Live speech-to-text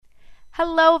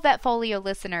Hello, Vetfolio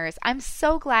listeners. I'm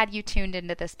so glad you tuned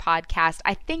into this podcast.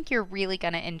 I think you're really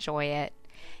going to enjoy it.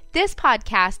 This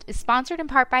podcast is sponsored in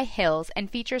part by Hills and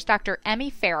features Dr. Emmy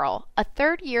Ferrell, a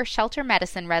third-year shelter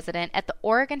medicine resident at the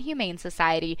Oregon Humane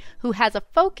Society who has a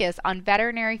focus on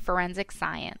veterinary forensic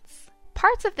science.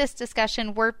 Parts of this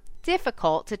discussion were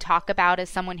difficult to talk about as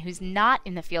someone who's not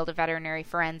in the field of veterinary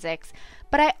forensics,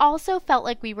 but I also felt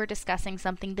like we were discussing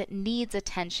something that needs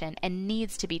attention and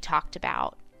needs to be talked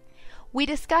about. We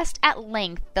discussed at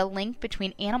length the link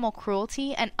between animal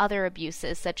cruelty and other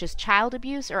abuses such as child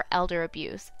abuse or elder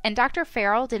abuse, and Dr.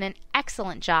 Ferrell did an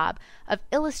excellent job of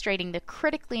illustrating the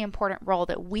critically important role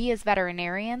that we as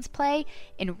veterinarians play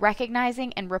in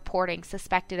recognizing and reporting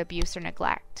suspected abuse or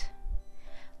neglect.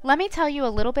 Let me tell you a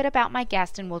little bit about my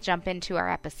guest and we'll jump into our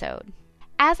episode.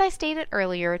 As I stated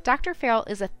earlier, Dr. Ferrell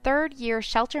is a third-year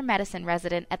shelter medicine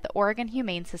resident at the Oregon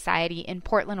Humane Society in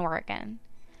Portland, Oregon.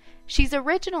 She's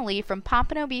originally from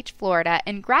Pompano Beach, Florida,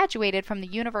 and graduated from the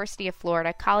University of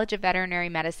Florida College of Veterinary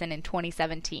Medicine in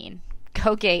 2017.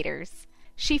 Go Gators!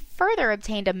 She further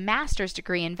obtained a master's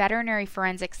degree in veterinary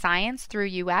forensic science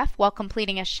through UF while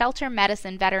completing a shelter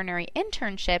medicine veterinary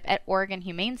internship at Oregon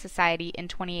Humane Society in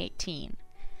 2018.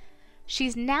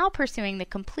 She's now pursuing the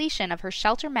completion of her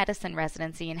shelter medicine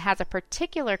residency and has a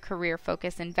particular career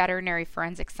focus in veterinary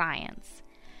forensic science.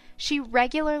 She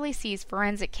regularly sees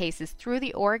forensic cases through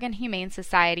the Oregon Humane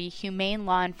Society Humane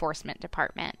Law Enforcement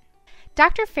Department.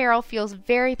 Dr. Ferrell feels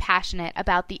very passionate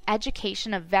about the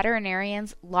education of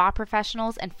veterinarians, law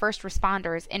professionals, and first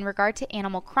responders in regard to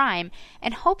animal crime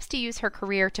and hopes to use her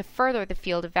career to further the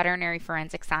field of veterinary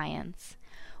forensic science.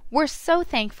 We're so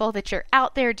thankful that you're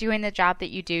out there doing the job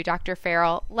that you do, Dr.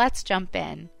 Ferrell. Let's jump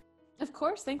in. Of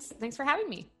course. Thanks for having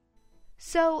me.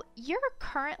 So you're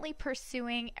currently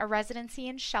pursuing a residency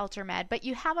in shelter med, but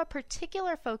you have a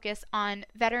particular focus on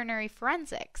veterinary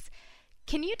forensics.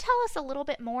 Can you tell us a little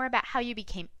bit more about how you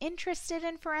became interested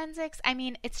in forensics? I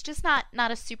mean, it's just not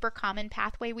a super common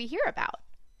pathway we hear about.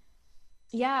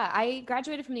 Yeah, I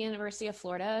graduated from the University of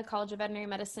Florida College of Veterinary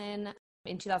Medicine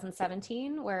in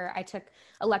 2017, where I took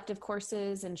elective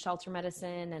courses in shelter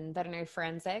medicine and veterinary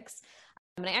forensics.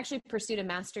 And I actually pursued a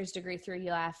master's degree through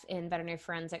UF in veterinary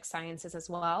forensic sciences as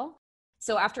well.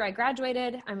 So after I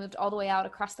graduated, I moved all the way out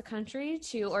across the country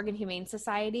to Oregon Humane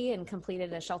Society and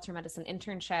completed a shelter medicine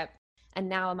internship. And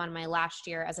now I'm on my last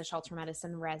year as a shelter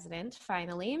medicine resident,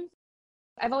 finally.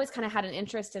 I've always kind of had an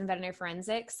interest in veterinary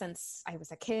forensics since I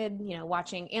was a kid,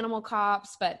 watching Animal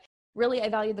Cops, but really I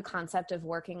valued the concept of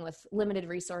working with limited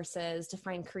resources to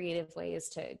find creative ways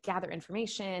to gather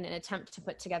information and attempt to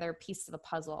put together pieces of the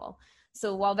puzzle.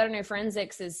 So while veterinary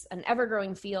forensics is an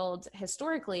ever-growing field,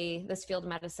 historically, this field of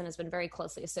medicine has been very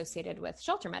closely associated with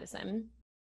shelter medicine.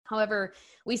 However,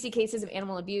 we see cases of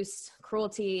animal abuse,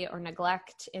 cruelty, or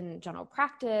neglect in general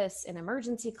practice, in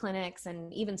emergency clinics,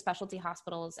 and even specialty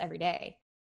hospitals every day.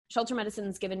 Shelter medicine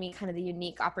has given me kind of the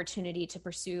unique opportunity to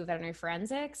pursue veterinary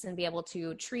forensics and be able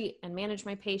to treat and manage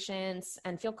my patients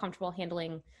and feel comfortable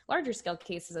handling larger scale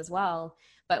cases as well.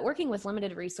 But working with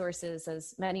limited resources,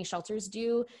 as many shelters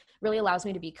do, really allows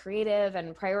me to be creative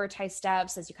and prioritize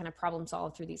steps as you kind of problem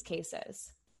solve through these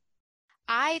cases.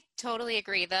 I totally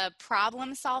agree. The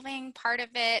problem solving part of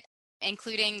it,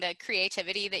 including the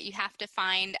creativity that you have to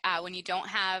find when you don't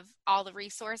have all the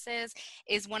resources,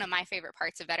 is one of my favorite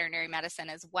parts of veterinary medicine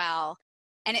as well.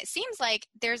 And it seems like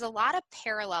there's a lot of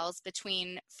parallels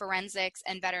between forensics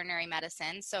and veterinary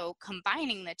medicine. So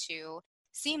combining the two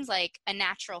seems like a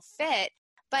natural fit.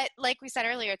 But like we said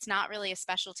earlier, it's not really a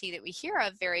specialty that we hear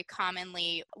of very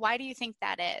commonly. Why do you think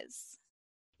that is?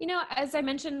 As I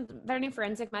mentioned, veterinary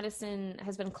forensic medicine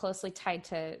has been closely tied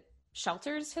to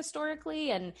shelters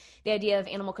historically, and the idea of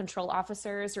animal control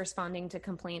officers responding to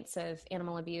complaints of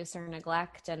animal abuse or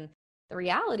neglect. And the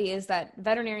reality is that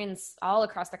veterinarians all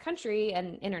across the country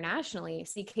and internationally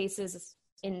see cases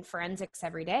in forensics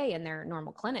every day in their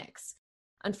normal clinics.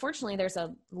 Unfortunately, there's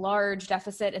a large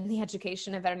deficit in the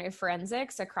education of veterinary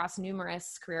forensics across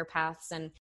numerous career paths.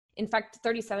 And in fact,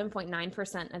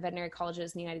 37.9% of veterinary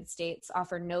colleges in the United States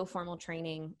offer no formal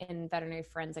training in veterinary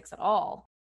forensics at all.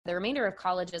 The remainder of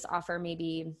colleges offer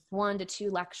maybe 1 to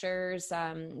 2 lectures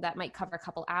that might cover a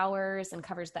couple hours and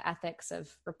covers the ethics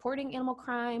of reporting animal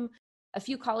crime. A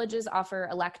few colleges offer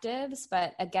electives,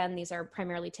 but again, these are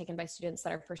primarily taken by students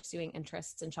that are pursuing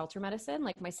interests in shelter medicine,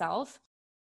 like myself.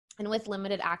 And with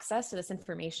limited access to this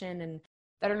information in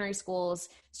veterinary schools,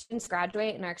 students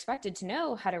graduate and are expected to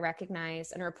know how to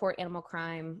recognize and report animal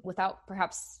crime without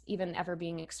perhaps even ever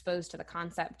being exposed to the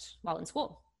concept while in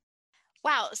school.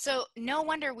 Wow. So no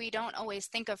wonder we don't always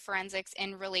think of forensics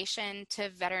in relation to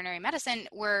veterinary medicine,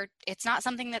 where it's not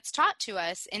something that's taught to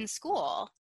us in school.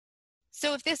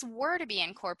 So if this were to be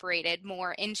incorporated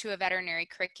more into a veterinary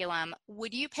curriculum,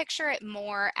 would you picture it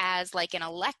more as like an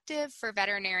elective for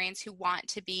veterinarians who want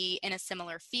to be in a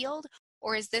similar field?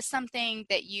 Or is this something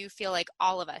that you feel like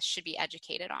all of us should be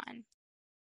educated on?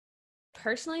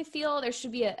 Personally feel there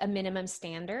should be a minimum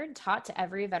standard taught to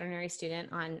every veterinary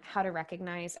student on how to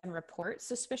recognize and report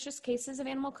suspicious cases of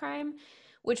animal crime,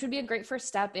 which would be a great first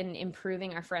step in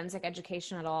improving our forensic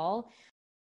education at all.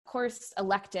 Of course,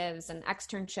 electives and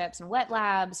externships and wet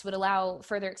labs would allow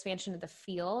further expansion of the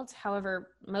field.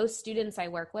 However, most students I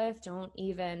work with don't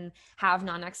even have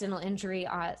non-accidental injury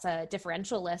as a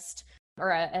differential list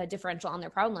or a differential on their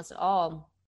problem list at all.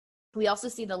 We also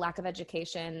see the lack of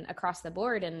education across the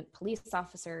board in police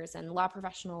officers and law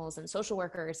professionals and social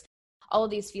workers. All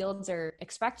of these fields are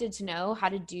expected to know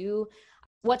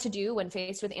what to do when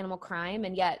faced with animal crime,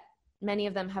 and yet many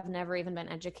of them have never even been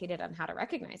educated on how to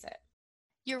recognize it.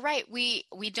 You're right. We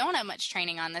don't have much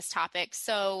training on this topic,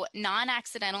 so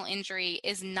non-accidental injury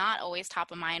is not always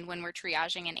top of mind when we're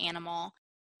triaging an animal.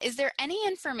 Is there any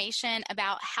information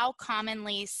about how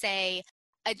commonly, say,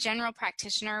 a general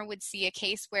practitioner would see a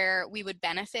case where we would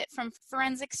benefit from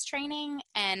forensics training?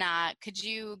 And could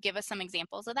you give us some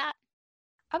examples of that?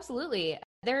 Absolutely.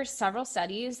 There are several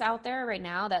studies out there right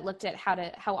now that looked at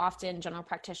how often general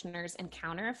practitioners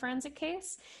encounter a forensic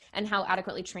case and how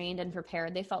adequately trained and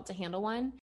prepared they felt to handle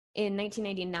one. In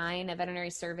 1999, a veterinary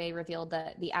survey revealed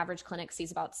that the average clinic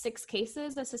sees about 6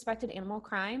 cases of suspected animal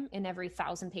crime in every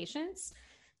 1,000 patients.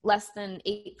 Less than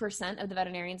 8% of the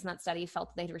veterinarians in that study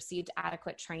felt they'd received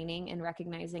adequate training in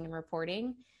recognizing and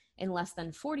reporting, and less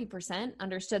than 40%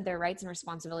 understood their rights and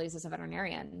responsibilities as a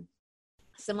veterinarian.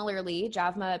 Similarly,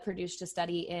 JAVMA produced a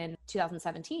study in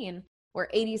 2017 where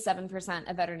 87%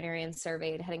 of veterinarians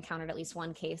surveyed had encountered at least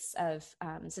one case of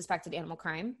suspected animal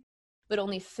crime, but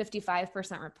only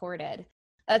 55% reported.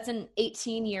 That's an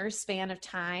 18-year span of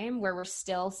time where we're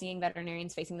still seeing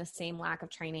veterinarians facing the same lack of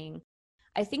training.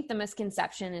 I think the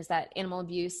misconception is that animal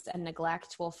abuse and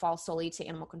neglect will fall solely to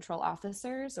animal control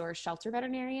officers or shelter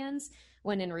veterinarians,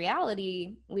 when in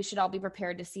reality, we should all be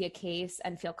prepared to see a case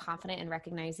and feel confident in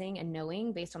recognizing and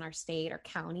knowing, based on our state or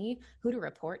county, who to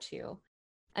report to.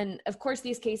 And of course,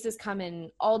 these cases come in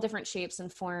all different shapes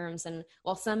and forms, and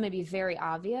while some may be very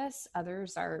obvious,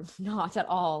 others are not at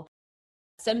all.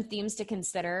 Some themes to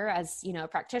consider as, a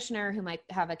practitioner who might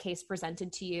have a case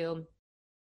presented to you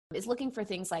is looking for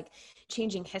things like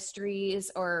changing histories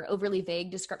or overly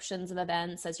vague descriptions of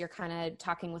events as you're kind of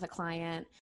talking with a client.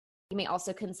 You may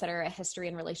also consider a history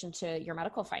in relation to your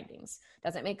medical findings.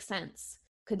 Does it make sense?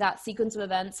 Could that sequence of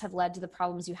events have led to the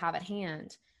problems you have at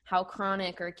hand? How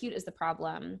chronic or acute is the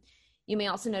problem? You may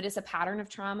also notice a pattern of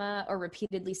trauma or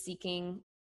repeatedly seeing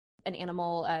an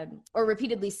animal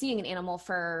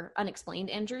for unexplained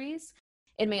injuries.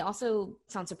 It may also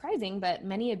sound surprising, but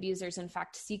many abusers, in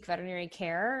fact, seek veterinary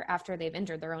care after they've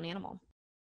injured their own animal.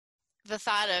 The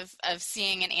thought of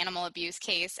seeing an animal abuse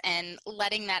case and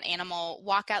letting that animal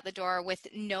walk out the door with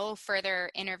no further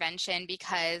intervention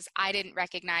because I didn't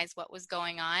recognize what was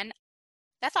going on,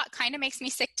 that thought kind of makes me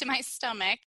sick to my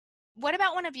stomach. What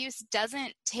about when abuse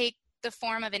doesn't take the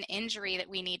form of an injury that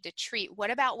we need to treat?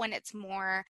 What about when it's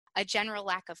more a general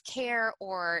lack of care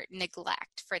or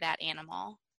neglect for that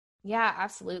animal? Yeah,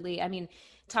 absolutely. I mean,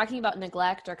 talking about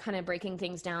neglect or kind of breaking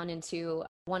things down into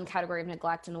one category of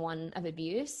neglect and one of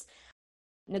abuse,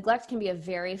 neglect can be a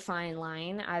very fine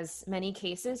line, as many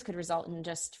cases could result in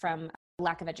just from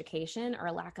lack of education or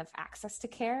a lack of access to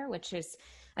care, which is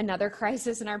another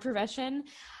crisis in our profession.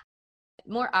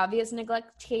 More obvious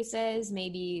neglect cases may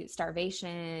be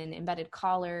starvation, embedded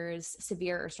collars,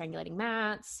 severe or strangulating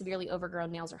mats, severely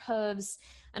overgrown nails or hooves,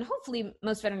 and hopefully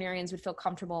most veterinarians would feel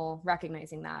comfortable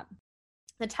recognizing that.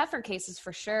 The tougher cases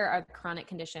for sure are the chronic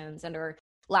conditions and or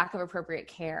lack of appropriate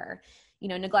care.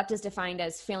 Neglect is defined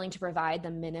as failing to provide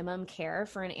the minimum care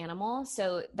for an animal.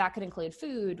 So that could include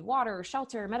food, water,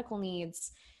 shelter, medical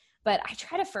needs. But I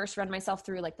try to first run myself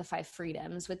through like the 5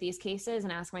 freedoms with these cases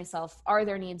and ask myself, are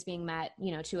their needs being met,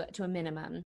 to a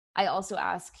minimum? I also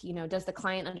ask, does the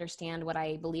client understand what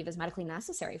I believe is medically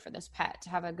necessary for this pet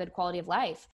to have a good quality of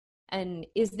life? And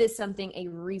is this something a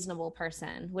reasonable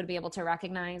person would be able to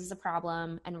recognize as a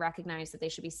problem and recognize that they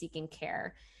should be seeking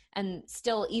care? And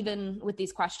still, even with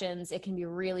these questions, it can be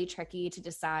really tricky to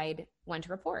decide when to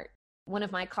report. One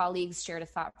of my colleagues shared a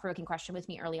thought-provoking question with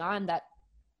me early on that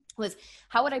was,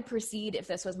 how would I proceed if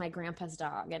this was my grandpa's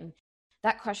dog? And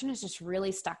that question has just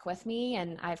really stuck with me.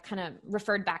 And I've kind of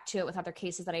referred back to it with other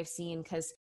cases that I've seen,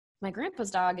 because my grandpa's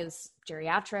dog is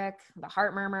geriatric, the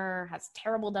heart murmur, has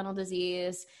terrible dental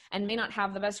disease, and may not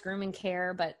have the best grooming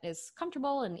care, but is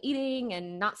comfortable and eating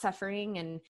and not suffering.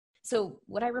 And so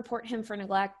would I report him for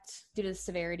neglect due to the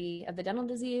severity of the dental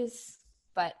disease?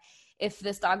 But if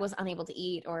this dog was unable to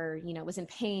eat or, was in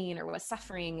pain or was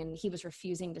suffering and he was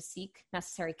refusing to seek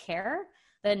necessary care,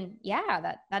 then yeah,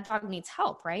 that dog needs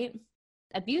help, right?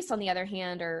 Abuse, on the other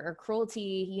hand, or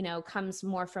cruelty, comes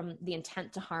more from the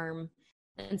intent to harm.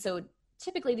 And so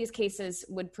typically these cases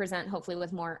would present hopefully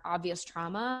with more obvious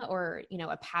trauma or,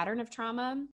 a pattern of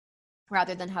trauma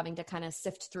rather than having to kind of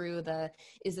sift through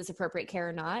is this appropriate care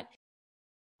or not?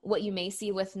 What you may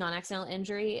see with non-accidental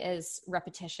injury is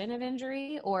repetition of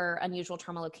injury or unusual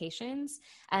trauma locations.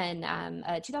 And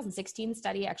a 2016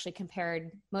 study actually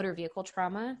compared motor vehicle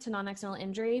trauma to non-accidental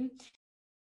injury,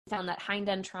 found that hind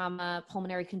end trauma,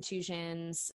 pulmonary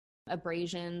contusions,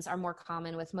 abrasions are more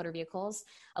common with motor vehicles.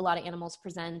 A lot of animals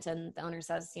present and the owner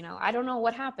says, I don't know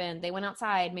what happened. They went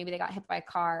outside, maybe they got hit by a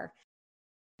car.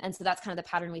 And so that's kind of the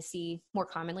pattern we see more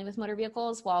commonly with motor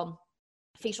vehicles, while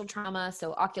facial trauma,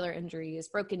 so ocular injuries,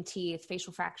 broken teeth,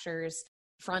 facial fractures,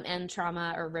 front end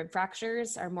trauma, or rib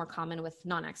fractures are more common with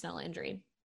non-accidental injury.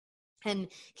 And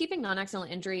keeping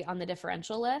non-accidental injury on the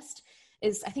differential list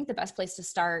is, I think, the best place to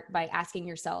start by asking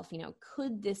yourself,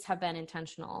 could this have been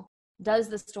intentional? Does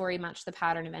the story match the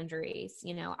pattern of injuries?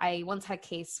 I once had a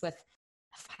case with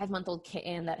a 5-month-old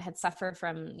kitten that had suffered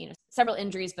from, several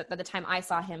injuries, but by the time I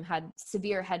saw him had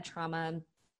severe head trauma,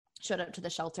 showed up to the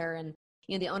shelter, and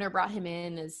the owner brought him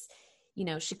in as,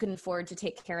 she couldn't afford to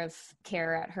take care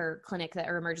at her clinic,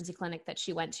 or emergency clinic that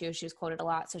she went to. She was quoted a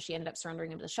lot, so she ended up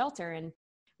surrendering him to the shelter. And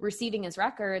receiving his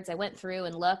records, I went through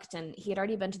and looked, and he had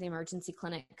already been to the emergency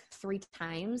clinic 3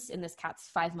 times in this cat's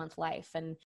 5-month life.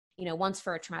 And, once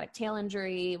for a traumatic tail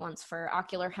injury, once for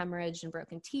ocular hemorrhage and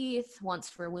broken teeth, once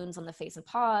for wounds on the face and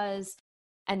paws,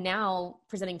 and now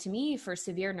presenting to me for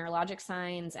severe neurologic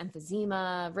signs,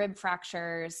 emphysema, rib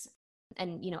fractures.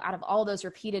 And, out of all those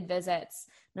repeated visits,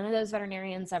 none of those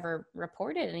veterinarians ever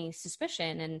reported any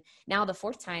suspicion. And now the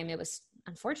 4th time, it was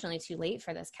unfortunately too late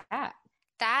for this cat.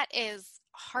 That is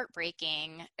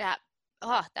heartbreaking. That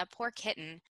poor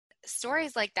kitten.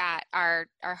 Stories like that are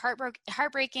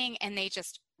heartbreaking, and they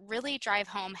just really drive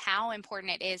home how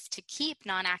important it is to keep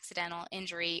non-accidental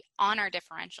injury on our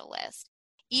differential list.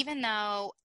 Even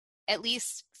though, at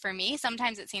least for me,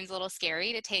 sometimes it seems a little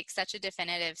scary to take such a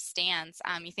definitive stance.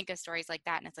 You think of stories like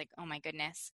that and it's like, oh my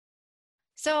goodness.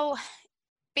 So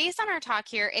based on our talk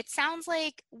here, it sounds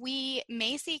like we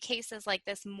may see cases like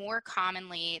this more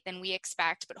commonly than we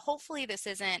expect, but hopefully this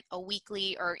isn't a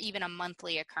weekly or even a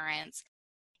monthly occurrence.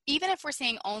 Even if we're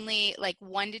seeing only like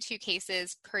 1 to 2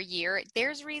 cases per year,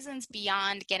 there's reasons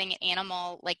beyond getting an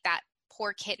animal like that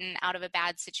poor kitten out of a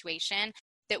bad situation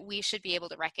that we should be able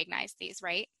to recognize these,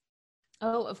 right?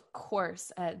 Oh, of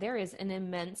course. There is an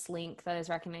immense link that is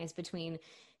recognized between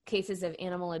cases of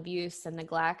animal abuse and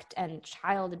neglect and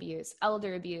child abuse,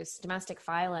 elder abuse, domestic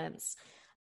violence.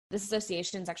 This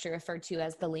association is actually referred to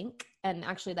as the link. And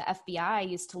actually the FBI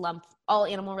used to lump all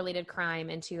animal-related crime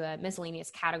into a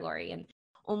miscellaneous category. And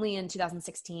only in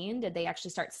 2016 did they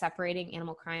actually start separating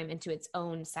animal crime into its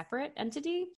own separate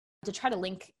entity to try to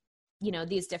link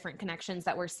these different connections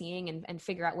that we're seeing and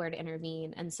figure out where to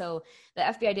intervene. And so the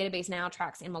FBI database now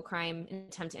tracks animal crime in an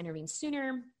attempt to intervene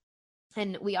sooner.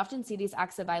 And we often see these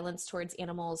acts of violence towards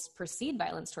animals precede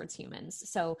violence towards humans.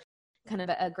 So kind of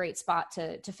a great spot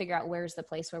to figure out where's the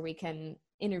place where we can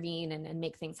intervene and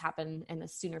make things happen in a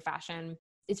sooner fashion.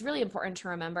 It's really important to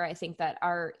remember, I think, that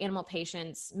our animal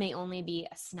patients may only be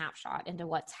a snapshot into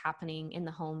what's happening in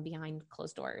the home behind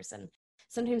closed doors. And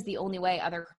sometimes the only way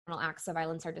other criminal acts of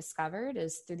violence are discovered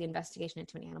is through the investigation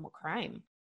into an animal crime.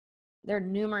 There are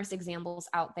numerous examples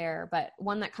out there, but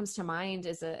one that comes to mind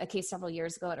is a case several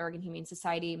years ago at Oregon Humane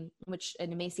Society, in which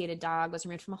an emaciated dog was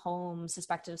removed from a home,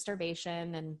 suspected of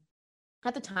starvation. And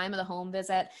at the time of the home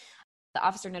visit, the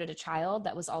officer noted a child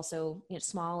that was also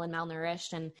small and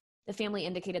malnourished, and the family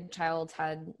indicated the child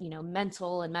had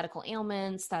mental and medical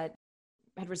ailments that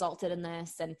had resulted in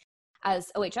this. And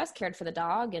as OHS cared for the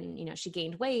dog and, she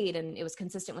gained weight and it was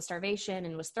consistent with starvation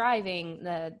and was thriving,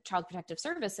 the Child Protective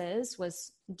Services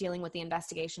was dealing with the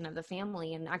investigation of the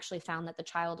family and actually found that the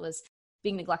child was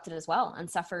being neglected as well and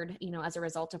suffered, as a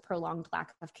result of prolonged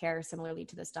lack of care, similarly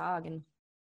to this dog. And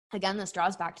again, this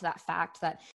draws back to that fact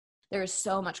that there is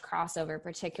so much crossover,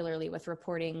 particularly with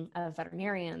reporting of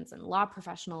veterinarians and law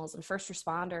professionals and first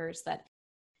responders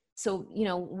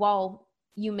while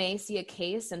you may see a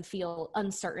case and feel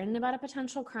uncertain about a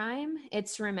potential crime,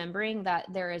 it's remembering that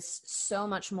there is so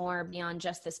much more beyond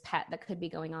just this pet that could be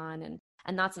going on. And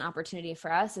And that's an opportunity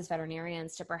for us as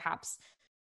veterinarians to perhaps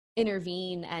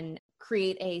intervene and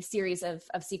create a series of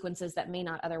sequences that may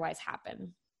not otherwise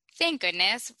happen. Thank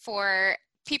goodness for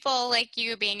people like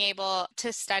you being able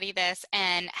to study this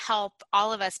and help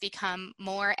all of us become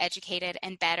more educated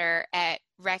and better at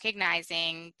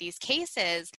recognizing these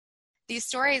cases. These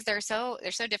stories, they're so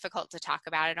difficult to talk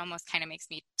about. It almost kind of makes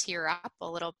me tear up a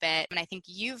little bit. And I think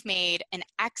you've made an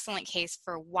excellent case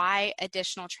for why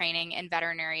additional training in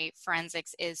veterinary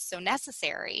forensics is so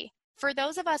necessary. For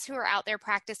those of us who are out there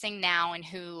practicing now and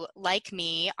who, like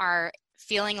me, are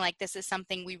feeling like this is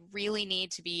something we really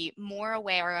need to be more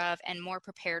aware of and more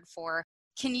prepared for,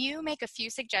 can you make a few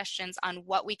suggestions on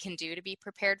what we can do to be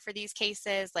prepared for these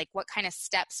cases? Like what kind of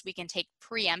steps we can take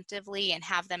preemptively and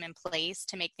have them in place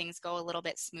to make things go a little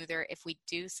bit smoother if we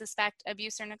do suspect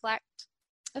abuse or neglect?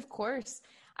 Of course.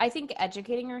 I think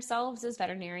educating ourselves as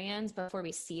veterinarians before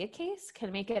we see a case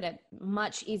can make it a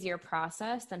much easier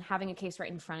process than having a case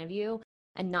right in front of you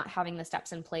and not having the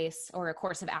steps in place or a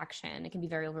course of action. It can be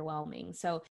very overwhelming.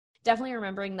 So definitely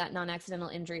remembering that non-accidental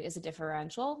injury is a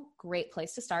differential. Great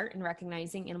place to start in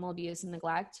recognizing animal abuse and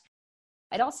neglect.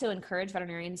 I'd also encourage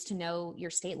veterinarians to know your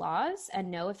state laws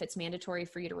and know if it's mandatory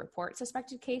for you to report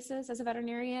suspected cases as a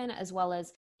veterinarian, as well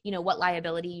as, what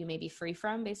liability you may be free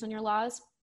from based on your laws.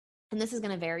 And this is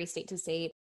going to vary state to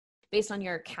state. Based on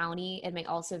your county, it may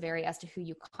also vary as to who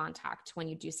you contact when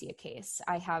you do see a case.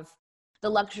 I have the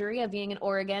luxury of being in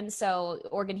Oregon, so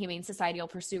Oregon Humane Society will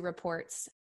pursue reports,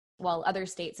 while other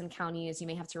states and counties, you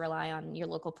may have to rely on your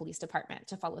local police department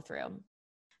to follow through.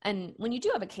 And when you do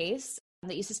have a case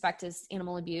that you suspect is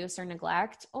animal abuse or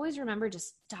neglect, always remember,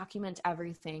 just document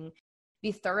everything.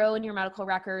 Be thorough in your medical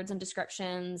records and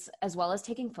descriptions, as well as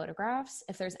taking photographs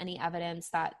if there's any evidence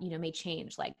that, may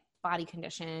change, like body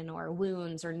condition or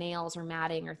wounds or nails or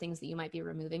matting or things that you might be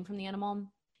removing from the animal.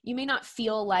 You may not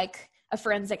feel like a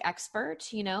forensic expert,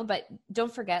 but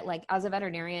don't forget, like as a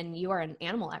veterinarian, you are an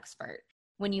animal expert.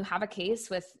 When you have a case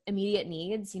with immediate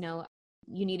needs, you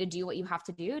need to do what you have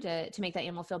to do to make that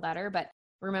animal feel better. But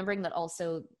remembering that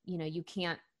also, you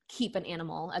can't keep an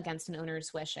animal against an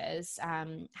owner's wishes.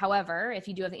 However, if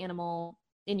you do have the animal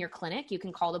in your clinic, you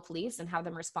can call the police and have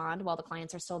them respond while the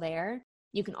clients are still there.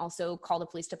 You can also call the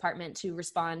police department to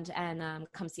respond and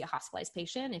come see a hospitalized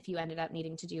patient if you ended up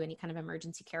needing to do any kind of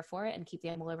emergency care for it and keep the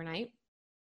animal overnight.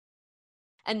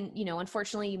 And,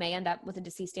 unfortunately, you may end up with a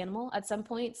deceased animal at some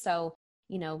point. So,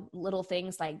 little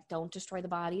things like don't destroy the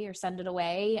body or send it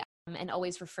away, and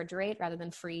always refrigerate rather than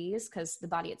freeze, because the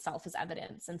body itself is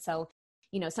evidence. And so,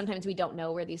 sometimes we don't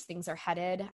know where these things are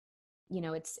headed.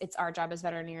 It's our job as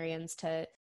veterinarians to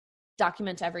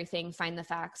document everything, find the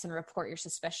facts, and report your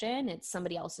suspicion. It's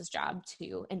somebody else's job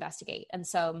to investigate. And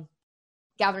so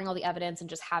gathering all the evidence and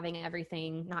just having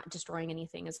everything, not destroying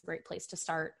anything, is a great place to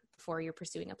start before you're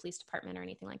pursuing a police department or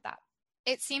anything like that.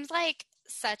 It seems like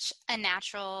such a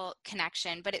natural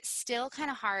connection, but it's still kind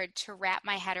of hard to wrap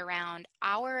my head around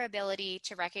our ability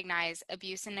to recognize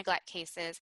abuse and neglect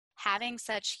cases having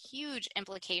such huge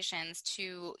implications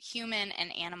to human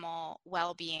and animal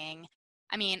well-being.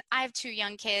 I mean, I have 2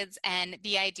 young kids, and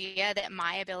the idea that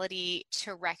my ability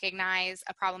to recognize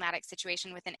a problematic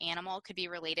situation with an animal could be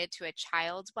related to a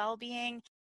child's well-being,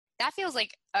 that feels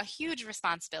like a huge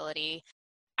responsibility.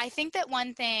 I think that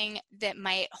one thing that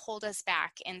might hold us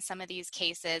back in some of these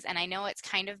cases, and I know it's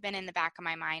kind of been in the back of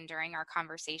my mind during our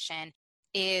conversation,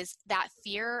 is that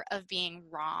fear of being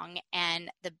wrong and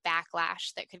the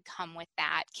backlash that could come with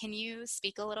that. Can you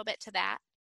speak a little bit to that?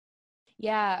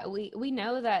 Yeah, we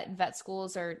know that vet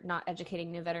schools are not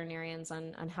educating new veterinarians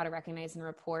on how to recognize and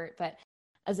report. But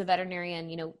as a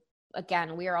veterinarian,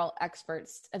 again, we are all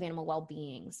experts of animal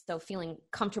well-being. So feeling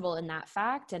comfortable in that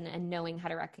fact and knowing how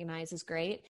to recognize is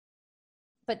great.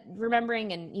 But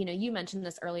remembering, and you mentioned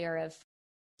this earlier, of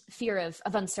fear of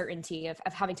uncertainty, of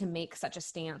having to make such a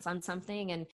stance on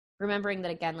something, and remembering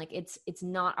that, again, like it's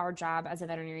not our job as a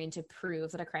veterinarian to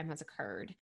prove that a crime has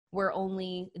occurred. We're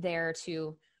only there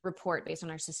to report based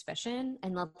on our suspicion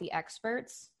and let the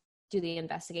experts do the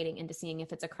investigating into seeing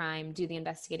if it's a crime, do the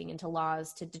investigating into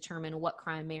laws to determine what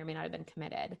crime may or may not have been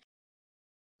committed.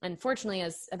 Unfortunately,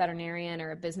 as a veterinarian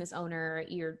or a business owner,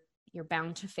 you're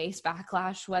bound to face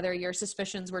backlash, whether your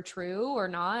suspicions were true or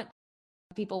not.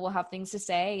 People will have things to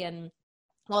say, and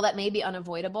while that may be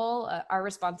unavoidable, our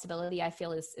responsibility, I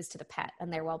feel, is to the pet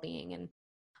and their well-being. And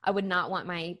I would not want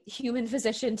my human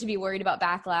physician to be worried about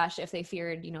backlash if they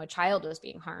feared, a child was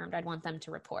being harmed. I'd want them to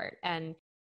report. And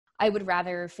I would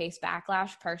rather face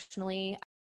backlash personally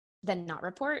than not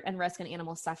report and risk an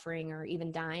animal suffering or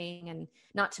even dying. And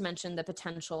not to mention the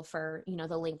potential for,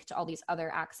 the link to all these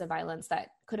other acts of violence that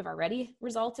could have already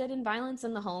resulted in violence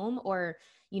in the home, or,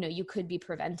 you could be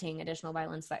preventing additional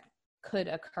violence that could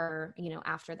occur,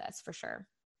 after this, for sure.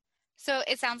 So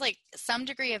it sounds like some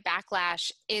degree of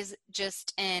backlash is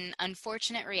just an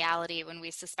unfortunate reality when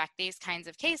we suspect these kinds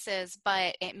of cases,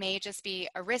 but it may just be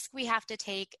a risk we have to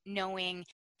take, knowing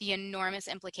the enormous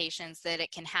implications that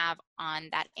it can have on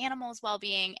that animal's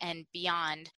well-being and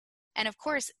beyond. And of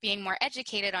course, being more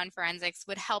educated on forensics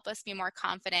would help us be more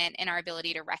confident in our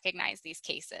ability to recognize these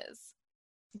cases.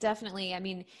 Definitely. I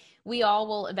mean, we all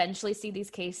will eventually see these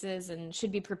cases and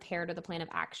should be prepared with a plan of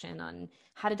action on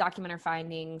how to document our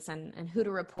findings and who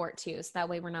to report to. So that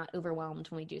way we're not overwhelmed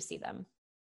when we do see them.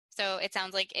 So it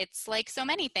sounds like it's like so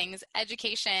many things.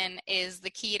 Education is the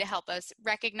key to help us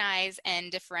recognize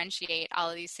and differentiate all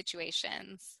of these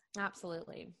situations.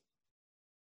 Absolutely.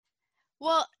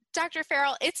 Well, Dr.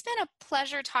 Ferrell, it's been a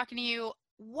pleasure talking to you.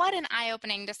 What an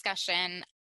eye-opening discussion.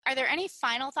 Are there any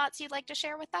final thoughts you'd like to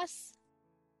share with us?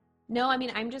 No, I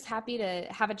mean, I'm just happy to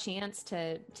have a chance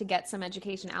to get some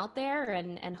education out there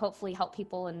and hopefully help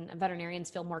people and veterinarians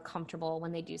feel more comfortable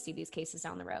when they do see these cases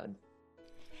down the road.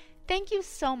 Thank you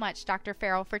so much, Dr.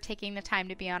 Ferrell, for taking the time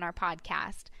to be on our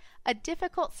podcast. A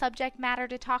difficult subject matter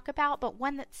to talk about, but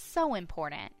one that's so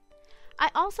important. I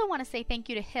also want to say thank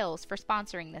you to Hills for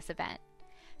sponsoring this event.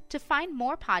 To find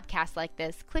more podcasts like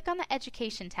this, click on the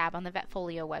Education tab on the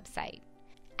Vetfolio website.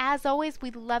 As always,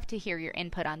 we'd love to hear your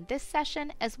input on this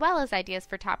session, as well as ideas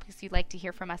for topics you'd like to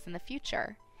hear from us in the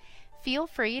future. Feel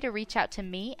free to reach out to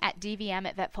me at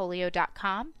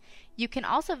dvm@vetfolio.com. You can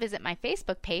also visit my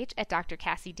Facebook page at Dr.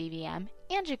 Cassi DVM,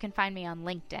 and you can find me on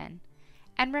LinkedIn.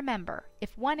 And remember,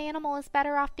 if one animal is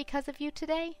better off because of you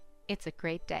today, it's a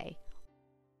great day.